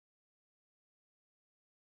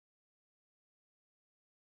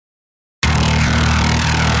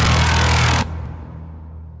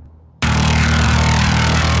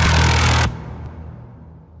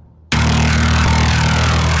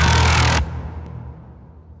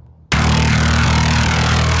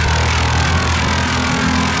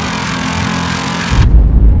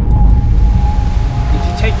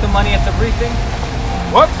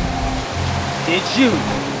anything? What? Did you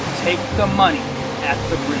take the money at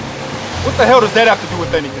the briefing? What the hell does that have to do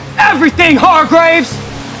with anything? Everything, Hargraves!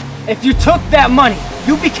 If you took that money,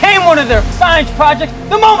 you became one of their science projects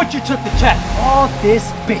the moment you took the check. All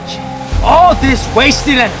this bitching, all this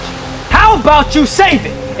wasted energy. How about you save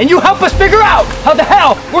it and you help us figure out how the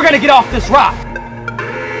hell we're gonna get off this rock?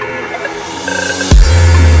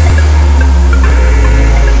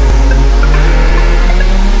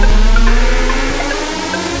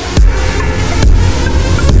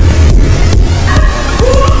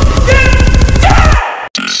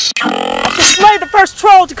 Slay the first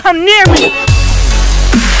troll to come near me!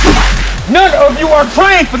 None of you are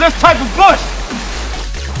trained for this type of bush!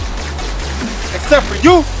 Except for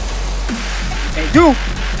you, and you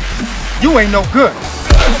ain't no good.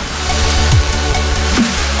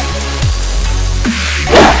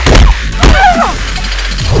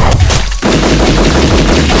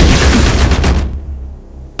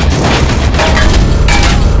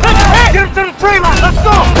 Hey, get him to the tree line, let's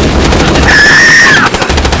go!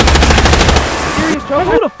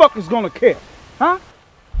 Who the fuck is gonna care? Huh?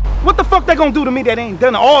 What the fuck they gonna do to me that ain't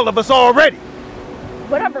done to all of us already?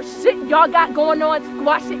 Whatever shit y'all got going on,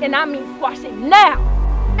 squash it, and I mean squash it now!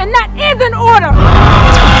 And that is an order!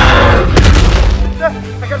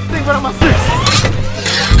 I got to think right on my six.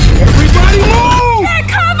 Everybody move! Get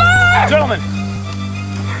cover! Gentlemen,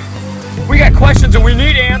 we got questions and we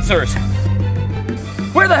need answers.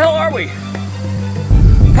 Where the hell are we?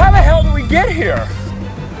 How the hell did we get here?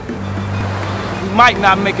 We might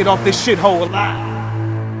not make it off this shithole alive.